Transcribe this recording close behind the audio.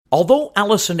Although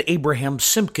Allison Abraham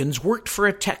Simpkins worked for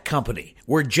a tech company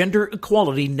where gender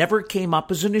equality never came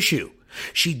up as an issue,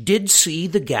 she did see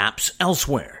the gaps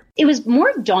elsewhere. It was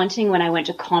more daunting when I went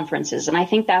to conferences, and I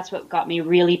think that's what got me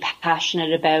really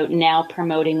passionate about now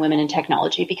promoting women in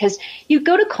technology, because you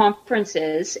go to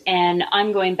conferences, and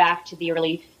I'm going back to the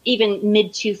early, even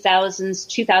mid-2000s,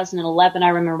 2011, I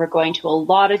remember going to a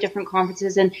lot of different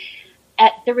conferences, and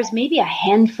there was maybe a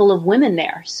handful of women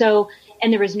there.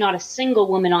 And there was not a single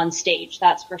woman on stage,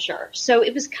 that's for sure. So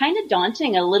it was kind of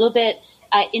daunting, a little bit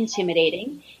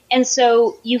intimidating. And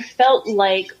so you felt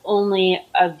like only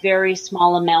a very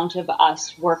small amount of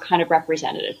us were kind of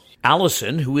represented.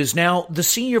 Allison, who is now the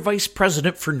Senior Vice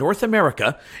President for North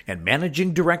America and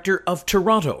Managing Director of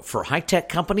Toronto for high-tech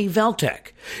company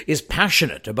Valtech, is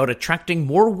passionate about attracting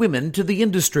more women to the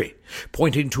industry,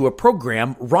 pointing to a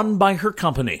program run by her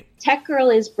company. Tech Girl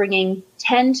is bringing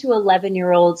 10 to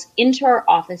 11-year-olds into our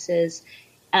offices,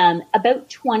 about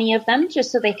 20 of them,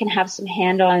 just so they can have some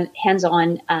hands-on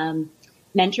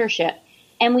mentorship.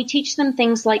 And we teach them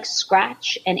things like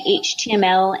Scratch and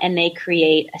HTML, and they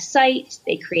create a site,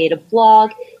 they create a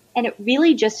blog, and it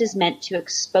really just is meant to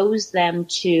expose them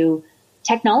to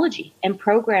technology and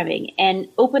programming and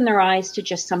open their eyes to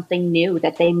just something new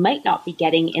that they might not be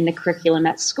getting in the curriculum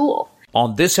at school.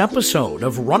 On this episode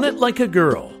of Run It Like a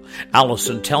Girl,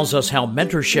 Allison tells us how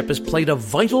mentorship has played a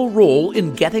vital role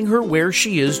in getting her where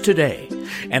she is today,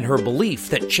 and her belief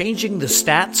that changing the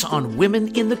stats on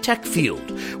women in the tech field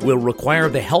will require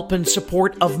the help and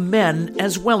support of men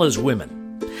as well as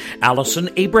women. Allison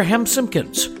Abraham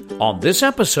Simpkins on this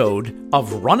episode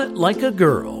of Run It Like a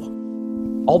Girl.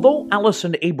 Although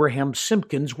Allison Abraham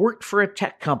Simpkins worked for a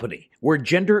tech company where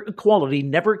gender equality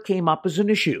never came up as an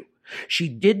issue, she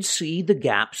did see the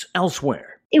gaps elsewhere.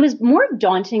 It was more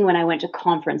daunting when I went to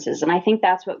conferences, and I think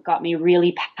that's what got me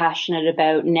really passionate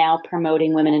about now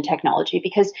promoting women in technology,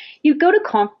 because you go to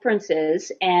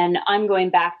conferences, and I'm going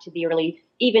back to the early,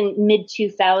 even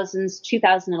mid-2000s,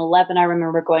 2011, I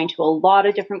remember going to a lot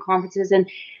of different conferences, and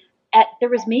there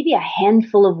was maybe a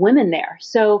handful of women there.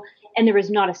 And there was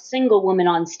not a single woman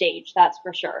on stage, that's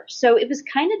for sure. So it was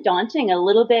kind of daunting, a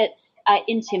little bit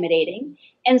intimidating.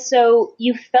 And so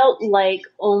you felt like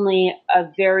only a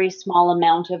very small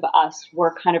amount of us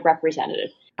were kind of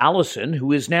represented. Allison,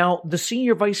 who is now the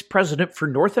Senior Vice President for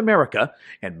North America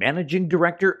and Managing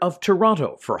Director of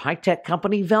Toronto for high-tech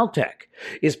company Valtech,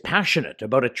 is passionate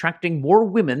about attracting more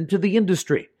women to the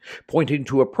industry, pointing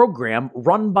to a program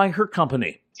run by her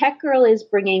company. Tech Girl is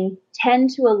bringing 10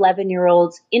 to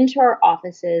 11-year-olds into our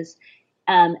offices,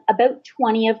 about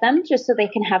 20 of them, just so they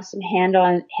can have some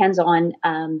hands-on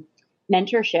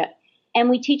mentorship. And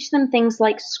we teach them things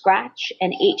like Scratch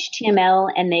and HTML,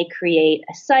 and they create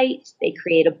a site, they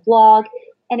create a blog,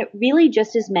 and it really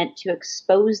just is meant to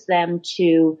expose them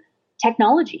to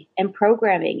technology and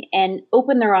programming and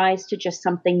open their eyes to just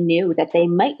something new that they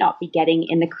might not be getting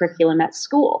in the curriculum at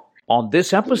school. On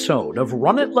this episode of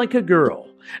Run It Like a Girl,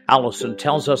 Allison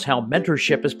tells us how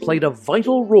mentorship has played a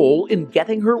vital role in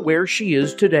getting her where she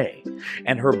is today,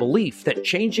 and her belief that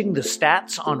changing the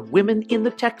stats on women in the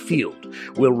tech field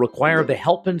will require the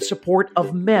help and support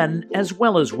of men as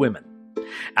well as women.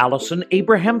 Allison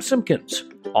Abraham Simpkins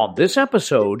on this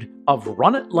episode of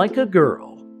Run It Like a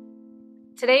Girl.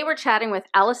 Today we're chatting with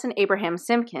Allison Abraham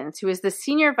Simpkins, who is the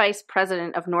Senior Vice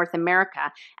President of North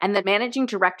America and the Managing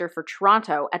Director for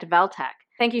Toronto at Valtech.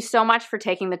 Thank you so much for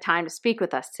taking the time to speak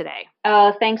with us today.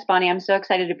 Thanks, Bonnie. I'm so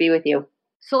excited to be with you.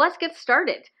 So let's get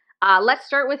started. Let's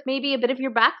start with maybe a bit of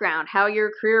your background, how your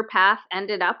career path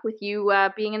ended up with you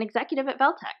being an executive at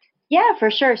Valtech. Yeah, for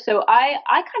sure. So I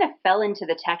kind of fell into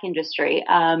the tech industry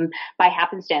by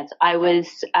happenstance. I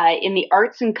was in the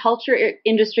arts and culture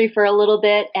industry for a little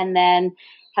bit, and then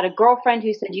had a girlfriend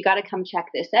who said, you got to come check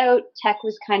this out. Tech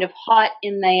was kind of hot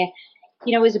in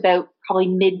it was about probably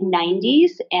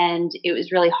mid-90s, and it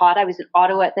was really hot. I was in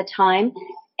Ottawa at the time.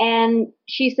 And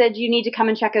she said, you need to come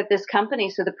and check out this company.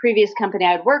 So the previous company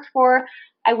I had worked for,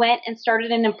 I went and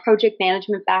started in a project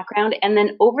management background. And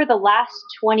then over the last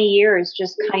 20 years,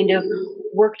 just kind of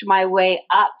worked my way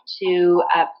up to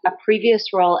a previous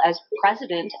role as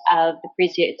president of the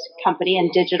previous company in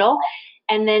digital.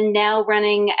 And then now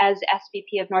running as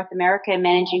SVP of North America and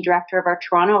Managing Director of our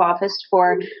Toronto office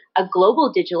for a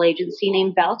global digital agency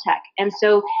named Valtech. And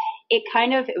so it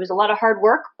was a lot of hard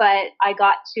work, but I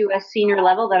got to a senior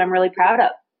level that I'm really proud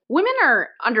of. Women are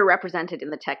underrepresented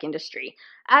in the tech industry.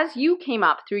 As you came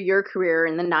up through your career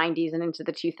in the 90s and into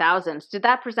the 2000s, did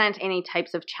that present any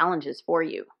types of challenges for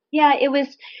you? Yeah,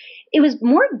 it was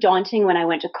more daunting when I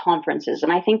went to conferences.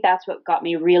 And I think that's what got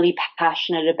me really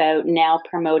passionate about now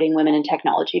promoting women in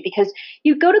technology, because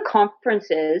you go to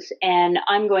conferences, and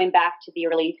I'm going back to the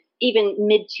early, even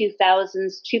mid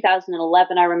 2000s,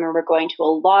 2011, I remember going to a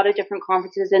lot of different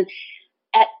conferences, and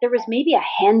there was maybe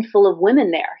a handful of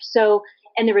women there. So,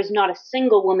 and there was not a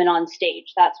single woman on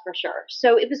stage, that's for sure.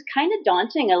 So it was kind of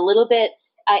daunting, a little bit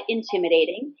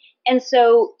intimidating. And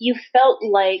so you felt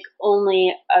like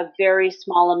only a very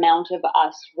small amount of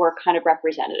us were kind of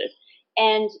represented.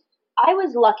 And I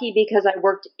was lucky because I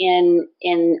worked in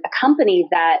a company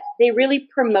that they really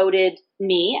promoted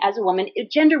me as a woman.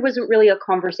 Gender wasn't really a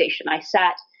conversation. I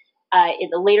sat in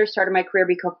the later start of my career,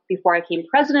 before I became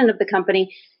president of the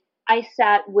company, I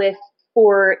sat with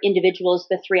 4 individuals,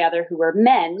 the 3 other who were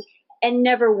men, and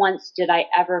never once did I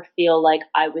ever feel like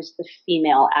I was the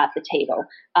female at the table.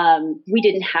 We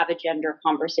didn't have a gender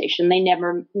conversation. They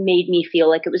never made me feel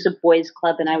like it was a boys'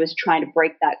 club and I was trying to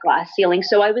break that glass ceiling.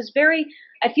 So I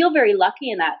feel very lucky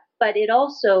in that. But it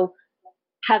also,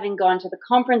 having gone to the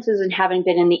conferences and having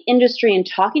been in the industry and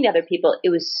talking to other people, it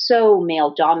was so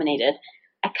male dominated.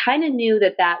 I kind of knew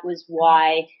that was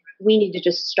why we need to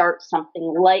just start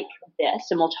something like this.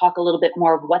 And we'll talk a little bit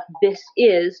more of what this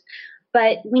is.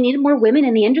 But we needed more women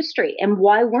in the industry. And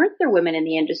why weren't there women in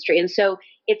the industry? And so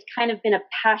it's kind of been a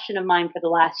passion of mine for the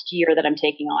last year that I'm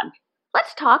taking on.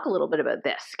 Let's talk a little bit about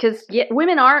this, because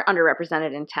women are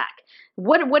underrepresented in tech.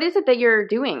 What is it that you're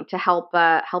doing to help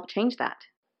change that?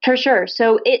 For sure.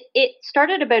 So it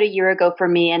started about a year ago for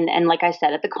me. And like I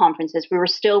said, at the conferences, we're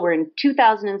in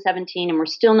 2017 and we're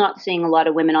still not seeing a lot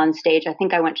of women on stage. I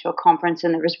think I went to a conference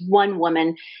and there was one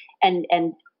woman and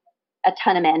a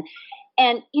ton of men.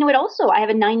 And, I have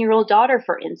a 9-year-old daughter,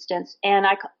 for instance, and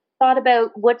I thought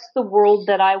about what's the world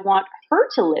that I want her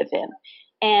to live in.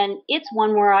 And it's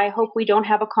one where I hope we don't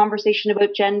have a conversation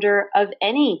about gender of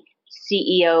any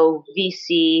CEO,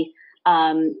 VC,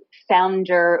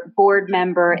 founder, board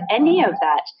member, any of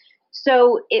that.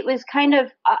 So it was kind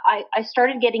of, I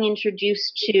started getting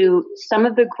introduced to some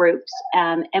of the groups,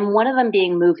 and one of them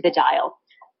being Move the Dial.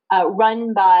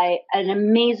 Run by an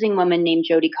amazing woman named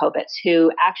Jody Kobitz,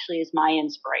 who actually is my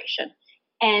inspiration.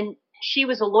 And she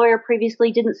was a lawyer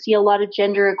previously, didn't see a lot of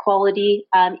gender equality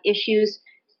issues,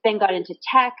 then got into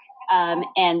tech and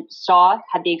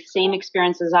had the same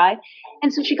experience as I.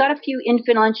 And so she got a few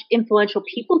influential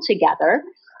people together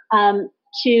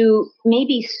to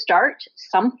maybe start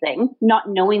something, not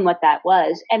knowing what that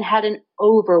was, and had an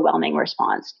overwhelming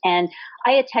response. And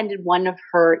I attended one of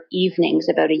her evenings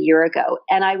about a year ago,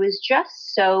 and I was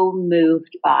just so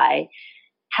moved by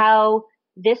how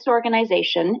this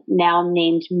organization, now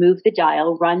named Move the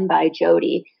Dial, run by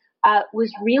Jody,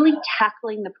 was really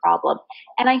tackling the problem.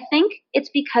 And I think it's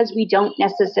because we don't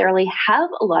necessarily have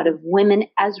a lot of women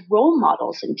as role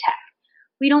models in tech.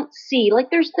 We don't see, like,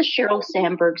 there's the Sheryl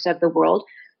Sandbergs of the world,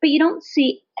 but you don't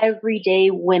see everyday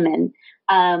women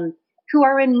who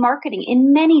are in marketing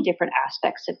in many different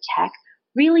aspects of tech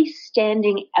really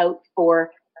standing out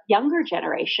for younger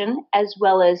generation as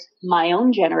well as my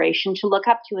own generation to look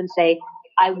up to and say,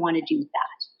 I want to do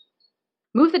that.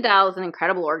 Move the Dial is an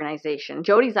incredible organization.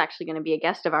 Jody's actually going to be a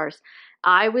guest of ours.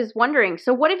 I was wondering,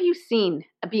 so what have you seen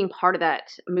being part of that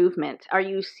movement? Are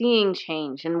you seeing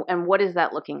change, and what is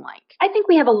that looking like? I think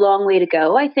we have a long way to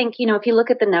go. I think, if you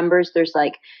look at the numbers, there's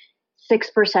like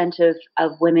 6%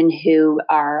 of women who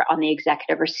are on the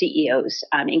executive or CEOs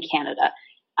in Canada.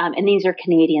 And these are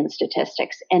Canadian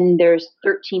statistics. And there's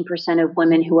 13% of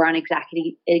women who are on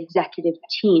executive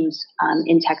teams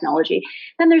in technology.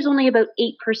 Then there's only about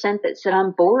 8% that sit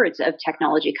on boards of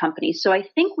technology companies. So I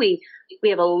think we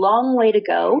have a long way to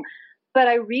go, but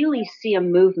I really see a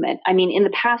movement. I mean, in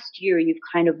the past year, you've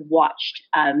kind of watched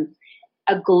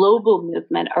a global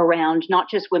movement around not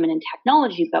just women in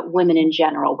technology, but women in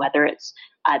general, whether it's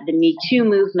the Me Too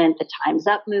movement, the Time's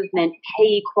Up movement,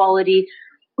 pay equality.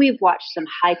 We've watched some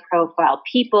high-profile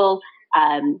people,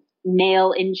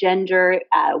 male in gender,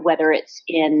 whether it's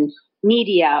in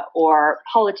media or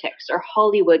politics or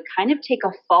Hollywood, kind of take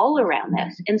a fall around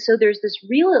this. And so there's this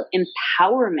real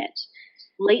empowerment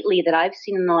lately that I've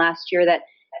seen in the last year that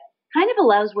kind of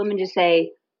allows women to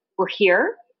say, we're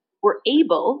here, we're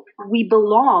able, we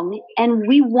belong, and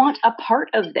we want a part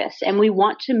of this, and we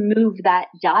want to move that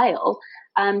dial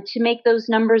to make those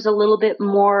numbers a little bit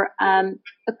more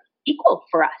equal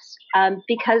for us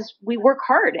because we work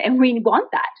hard and we want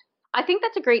that. I think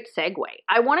that's a great segue.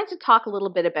 I wanted to talk a little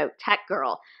bit about Tech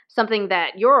Girl, something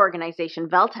that your organization,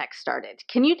 Valtech, started.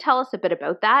 Can you tell us a bit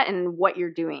about that and what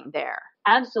you're doing there?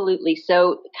 Absolutely.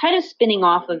 So kind of spinning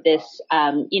off of this,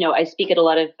 I speak at a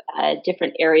lot of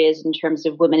different areas in terms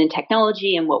of women in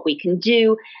technology and what we can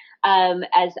do.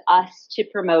 as us to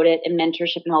promote it and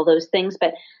mentorship and all those things.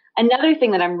 But another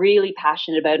thing that I'm really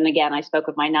passionate about, and again, I spoke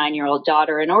with my 9-year-old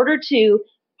daughter, in order to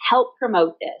help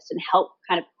promote this and help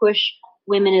kind of push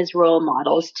women as role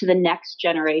models to the next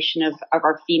generation of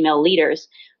our female leaders,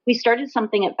 we started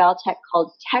something at Valtech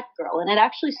called Tech Girl. And it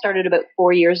actually started about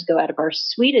 4 years ago out of our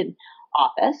Sweden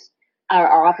office,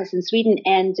 our office in Sweden.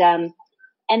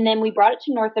 And then we brought it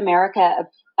to North America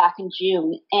back in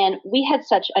June. And we had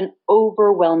such an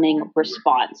overwhelming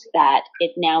response that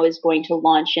it now is going to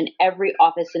launch in every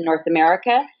office in North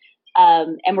America.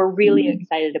 And we're really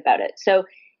excited about it. So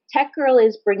Tech Girl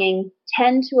is bringing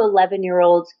 10 to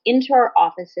 11-year-olds into our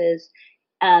offices,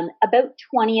 about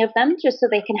 20 of them, just so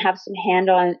they can have some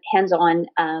hands-on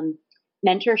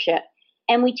mentorship.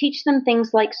 And we teach them things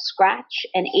like Scratch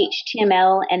and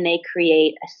HTML, and they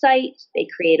create a site, they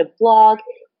create a blog,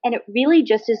 and it really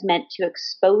just is meant to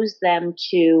expose them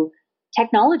to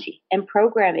technology and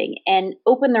programming and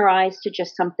open their eyes to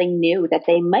just something new that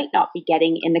they might not be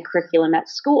getting in the curriculum at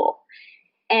school.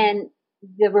 And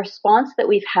the response that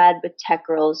we've had with Tech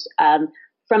Girls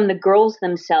from the girls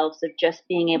themselves of just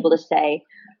being able to say,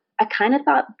 I kind of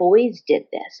thought boys did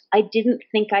this. I didn't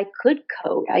think I could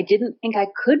code. I didn't think I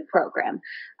could program.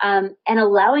 And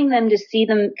allowing them to see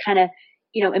them kind of,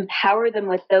 empower them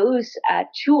with those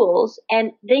tools.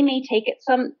 And they may take it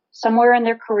somewhere in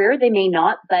their career. They may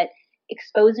not, but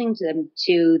exposing them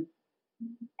to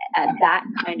that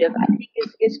kind of, I think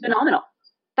is phenomenal.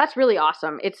 That's really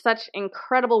awesome. It's such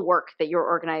incredible work that your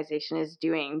organization is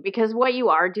doing, because what you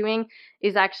are doing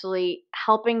is actually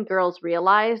helping girls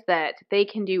realize that they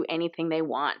can do anything they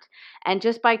want. And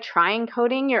just by trying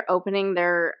coding, you're opening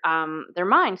their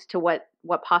minds to what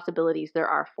possibilities there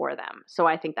are for them. So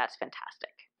I think that's fantastic.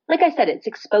 Like I said, it's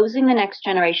exposing the next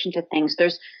generation to things.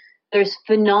 There's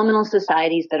phenomenal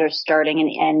societies that are starting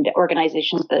and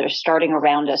organizations that are starting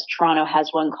around us. Toronto has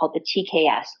one called the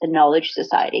TKS, the Knowledge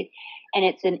Society. And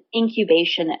it's an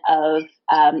incubation of,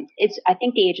 I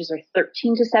think the ages are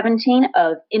 13 to 17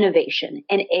 of innovation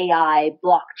and AI,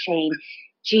 blockchain,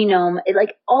 genome,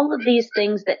 like all of these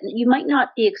things that you might not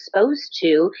be exposed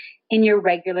to in your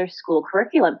regular school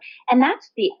curriculum. And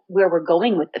that's where we're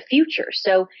going with the future.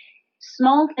 So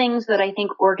small things that I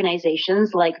think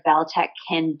organizations like Valtech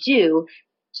can do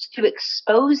to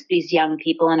expose these young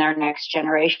people in our next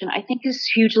generation, I think is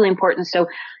hugely important. So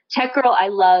Tech Girl, I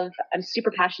love. I'm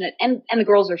super passionate, and the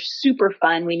girls are super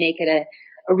fun. We make it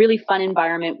a really fun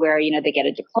environment where, they get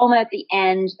a diploma at the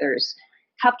end. There's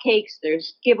cupcakes,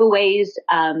 there's giveaways,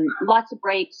 lots of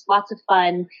breaks, lots of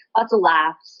fun, lots of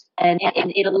laughs, and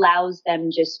it allows them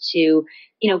just to,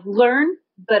 learn,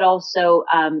 but also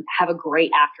have a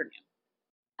great afternoon.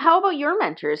 How about your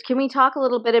mentors? Can we talk a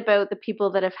little bit about the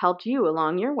people that have helped you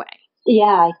along your way? Yeah,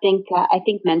 I think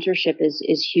mentorship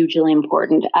is hugely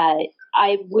important.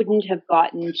 I wouldn't have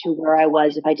gotten to where I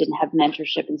was if I didn't have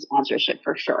mentorship and sponsorship,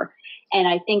 for sure. And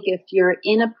I think if you're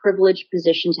in a privileged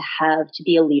position to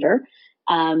be a leader,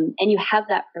 and you have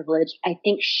that privilege, I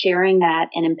think sharing that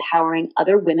and empowering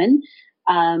other women,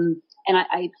 and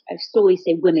I solely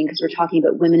say women because we're talking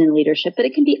about women in leadership, but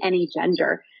it can be any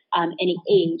gender, any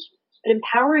age, but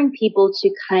empowering people to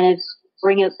kind of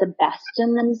bring out the best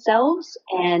in themselves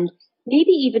and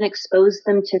maybe even expose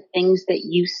them to things that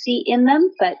you see in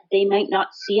them, but they might not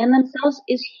see in themselves,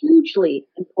 is hugely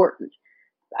important.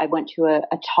 I went to a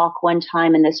talk one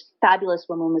time, and this fabulous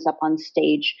woman was up on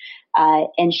stage,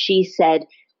 and she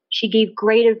gave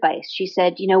great advice. She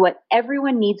said, you know what,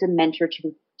 everyone needs a mentor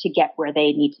to get where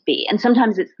they need to be. And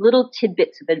sometimes it's little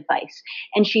tidbits of advice.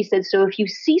 And she said, so if you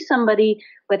see somebody,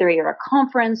 whether you're at a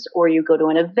conference or you go to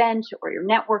an event or you're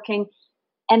networking,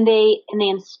 and they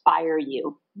inspire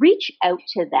you, reach out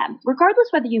to them, regardless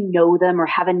whether you know them or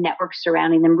have a network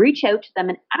surrounding them. Reach out to them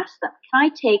and ask them, can I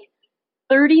take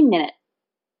 30 minutes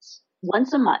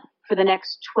once a month for the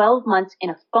next 12 months in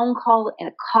a phone call, in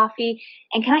a coffee?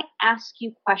 And can I ask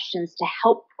you questions to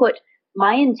help put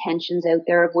my intentions out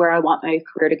there of where I want my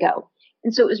career to go?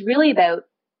 And so it was really about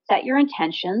set your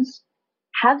intentions,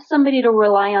 have somebody to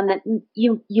rely on that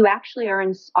you actually are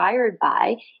inspired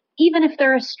by, even if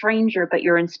they're a stranger, but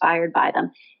you're inspired by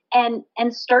them,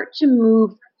 and start to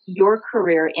move your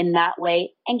career in that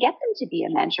way and get them to be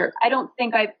a mentor. I don't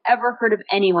think I've ever heard of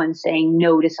anyone saying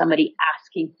no to somebody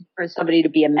asking for somebody to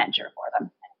be a mentor for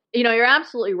them. You're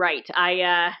absolutely right.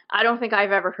 I don't think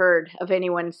I've ever heard of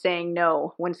anyone saying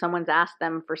no when someone's asked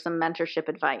them for some mentorship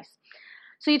advice.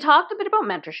 So you talked a bit about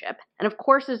mentorship, and of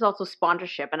course there's also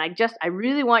sponsorship, and I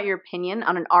really want your opinion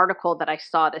on an article that I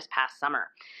saw this past summer.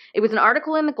 It was an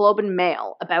article in the Globe and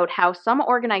Mail about how some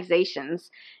organizations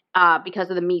because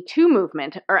of the Me Too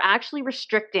movement, are actually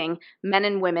restricting men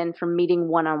and women from meeting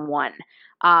one-on-one.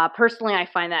 Personally, I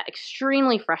find that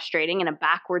extremely frustrating and a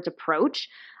backwards approach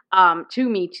to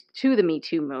the Me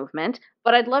Too movement.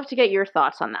 But I'd love to get your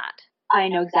thoughts on that. I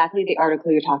know exactly the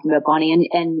article you're talking about, Bonnie,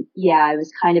 and yeah, I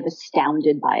was kind of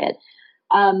astounded by it.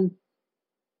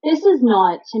 This is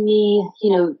not, to me,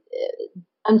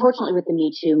 unfortunately with the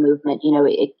Me Too movement,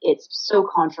 it's so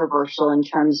controversial in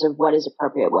terms of what is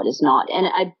appropriate, what is not. And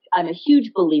I'm a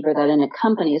huge believer that in a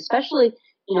company, especially,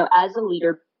 as a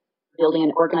leader building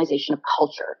an organization of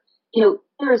culture,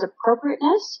 there is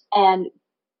appropriateness, and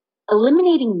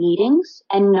eliminating meetings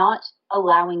and not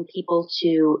allowing people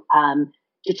to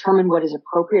determine what is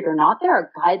appropriate or not. There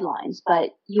are guidelines, but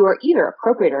you are either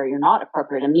appropriate or you're not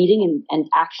appropriate. A meeting and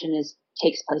action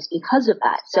takes place because of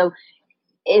that. So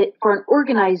for an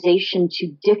organization to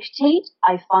dictate,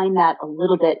 I find that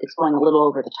it's going a little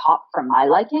over the top from my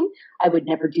liking. I would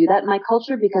never do that in my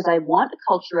culture, because I want a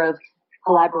culture of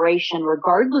collaboration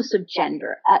regardless of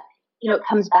gender. It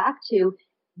comes back to,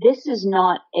 this is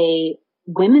not a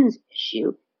women's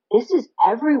issue. This is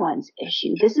everyone's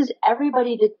issue. This is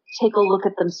everybody to take a look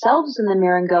at themselves in the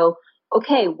mirror and go,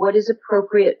 okay, what is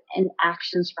appropriate in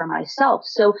actions for myself?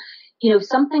 So,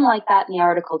 something like that in the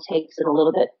article takes it a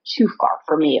little bit too far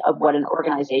for me of what an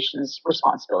organization's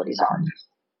responsibilities are.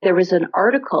 There was an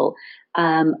article,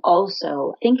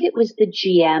 also, I think it was the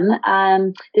GM,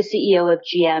 the CEO of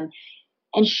GM,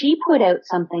 and she put out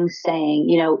something saying,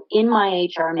 in my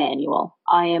HR manual,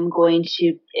 I am going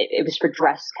to, it was for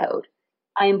dress code.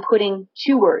 I am putting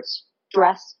 2 words,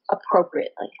 dress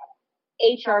appropriately.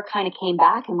 HR kind of came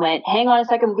back and went, hang on a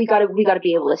second, we got to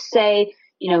be able to say,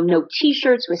 no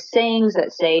t-shirts with sayings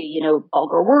that say,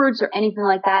 vulgar words or anything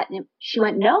like that. And she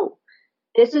went, no,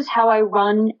 this is how I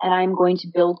run, and I'm going to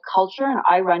build culture, and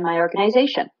I run my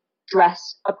organization.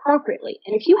 Dress appropriately.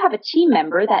 And if you have a team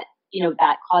member that,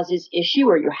 that causes issue,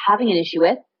 or you're having an issue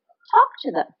with, talk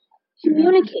to them.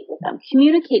 Communicate with them,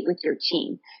 communicate with your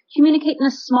team, communicate in a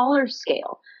smaller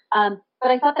scale. But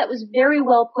I thought that was very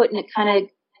well put, and it kind of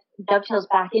dovetails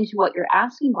back into what you're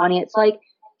asking, Bonnie. It's like,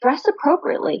 dress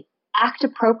appropriately, act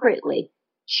appropriately,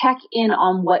 check in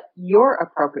on what your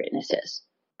appropriateness is.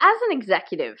 As an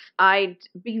executive, I'd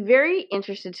be very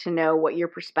interested to know what your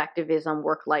perspective is on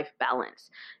work-life balance.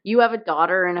 You have a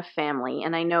daughter and a family,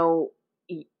 and I know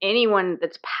anyone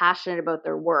that's passionate about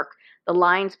their work, the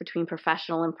lines between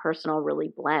professional and personal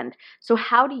really blend. So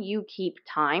how do you keep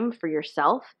time for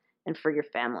yourself and for your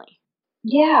family?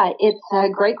 Yeah, it's a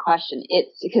great question.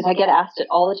 It's because I get asked it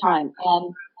all the time.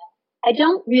 And I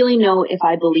don't really know if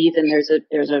I believe in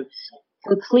there's a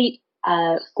complete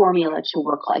formula to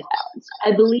work-life balance.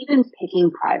 I believe in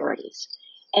picking priorities.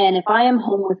 And if I am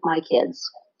home with my kids,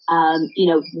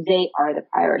 they are the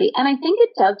priority. And I think it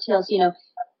dovetails,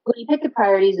 when you pick the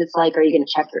priorities, it's like, are you going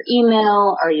to check your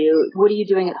email? What are you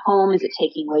doing at home? Is it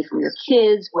taking away from your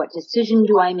kids? What decision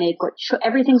do I make?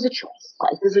 Everything's a choice.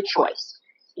 Life is a choice.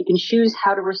 You can choose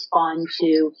how to respond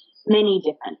to many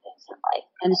different things in life.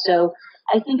 And so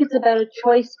I think it's about a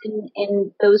choice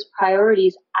in those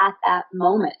priorities at that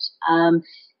moment.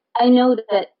 I know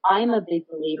that I'm a big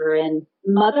believer in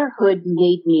motherhood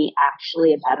made me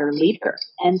actually a better leader.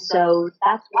 And so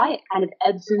that's why it kind of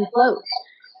ebbs and flows.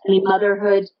 I mean,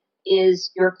 motherhood is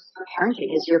your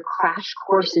parenting, is your crash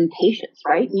course in patience,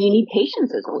 right? You need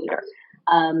patience as a leader.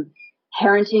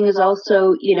 Parenting is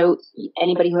also,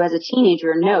 anybody who has a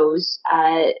teenager knows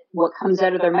what comes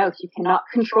out of their mouth. You cannot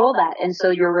control that. And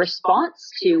so your response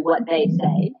to what they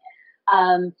say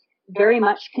very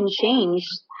much can change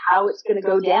how it's going to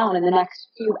go down in the next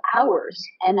few hours.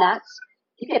 And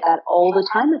you get that all the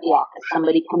time at the office.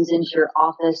 Somebody comes into your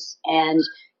office and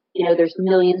there's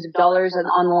millions of dollars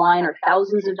on the line or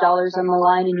thousands of dollars on the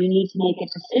line, and you need to make a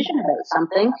decision about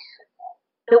something.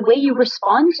 The way you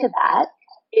respond to that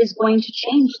is going to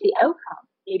change the outcome.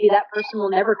 Maybe that person will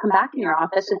never come back in your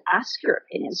office and ask your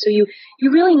opinion. So you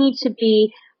really need to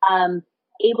be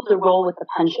able to roll with the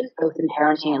punches, both in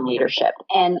parenting and leadership.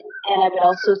 And I would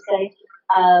also say,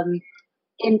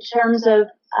 in terms of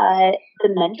the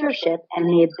mentorship and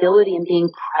the ability and being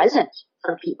present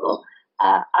for people,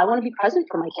 I want to be present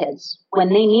for my kids. When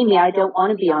they need me, I don't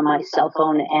want to be on my cell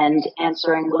phone and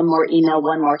answering one more email,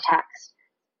 one more text.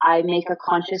 I make a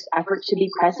conscious effort to be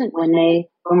present when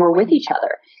we're with each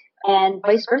other, and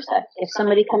vice versa. If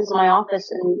somebody comes to my office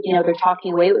and, they're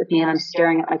talking away with me and I'm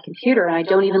staring at my computer and I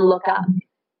don't even look up,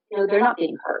 they're not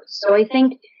being heard. So I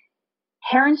think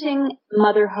parenting,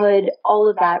 motherhood, all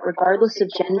of that, regardless of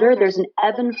gender, there's an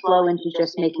ebb and flow into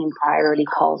just making priority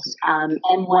calls. And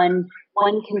one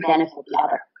can benefit the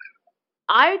other.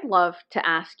 I'd love to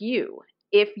ask you,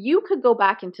 if you could go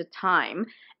back into time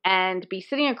and be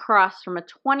sitting across from a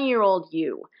 20-year-old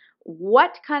you,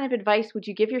 what kind of advice would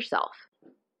you give yourself?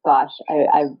 Gosh,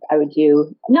 I would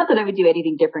do, not that I would do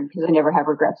anything different because I never have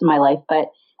regrets in my life, but,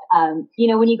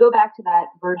 when you go back to that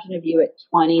version of you at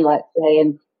 20, let's say,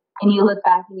 and you look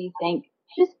back and you think,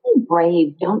 just be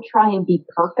brave. Don't try and be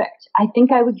perfect. I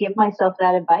think I would give myself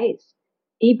that advice.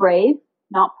 Be brave,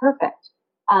 not perfect.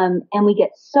 And we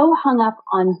get so hung up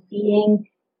on being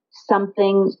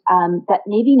something that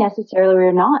maybe necessarily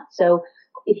we're not. So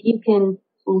if you can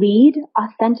lead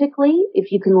authentically,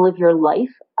 if you can live your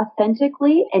life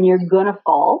authentically, and you're going to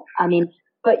fall,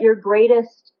 but your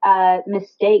greatest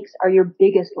mistakes are your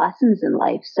biggest lessons in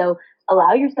life. So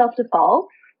allow yourself to fall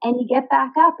and you get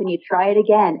back up and you try it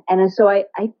again. And so I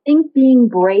think being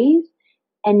brave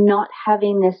and not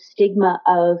having this stigma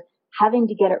of having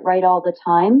to get it right all the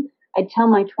time, I'd tell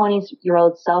my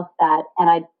 20-year-old self that, and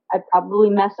I'd probably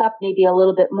mess up maybe a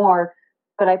little bit more,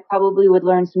 but I probably would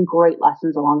learn some great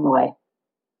lessons along the way.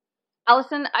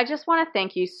 Allison, I just want to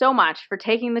thank you so much for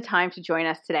taking the time to join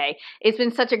us today. It's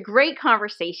been such a great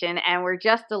conversation, and we're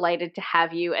just delighted to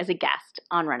have you as a guest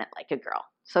on Run It Like a Girl.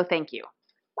 So thank you.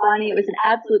 Bonnie, it was an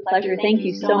absolute pleasure. Thank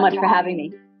you so much for having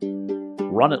me.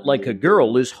 Run It Like a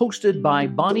Girl is hosted by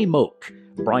Bonnie Moak.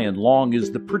 Brian Long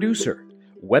is the producer.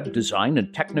 Web design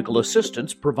and technical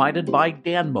assistance provided by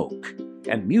Dan Moak.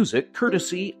 And music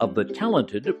courtesy of the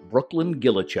talented Brooklyn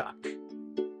Gillichuk.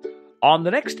 On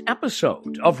the next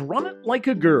episode of Run It Like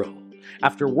a Girl,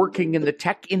 after working in the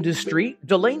tech industry,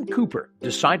 Delane Cooper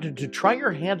decided to try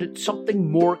her hand at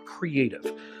something more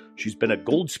creative. She's been a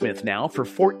goldsmith now for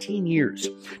 14 years.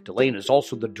 Delane is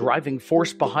also the driving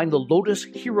force behind the Lotus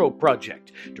Hero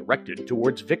Project, directed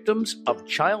towards victims of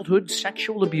childhood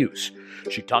sexual abuse.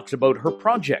 She talks about her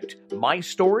project, My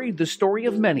Story, the Story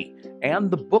of Many,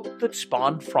 and the book that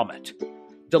spawned from it.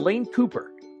 Delane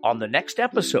Cooper on the next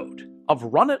episode of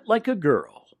Run It Like a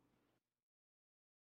Girl.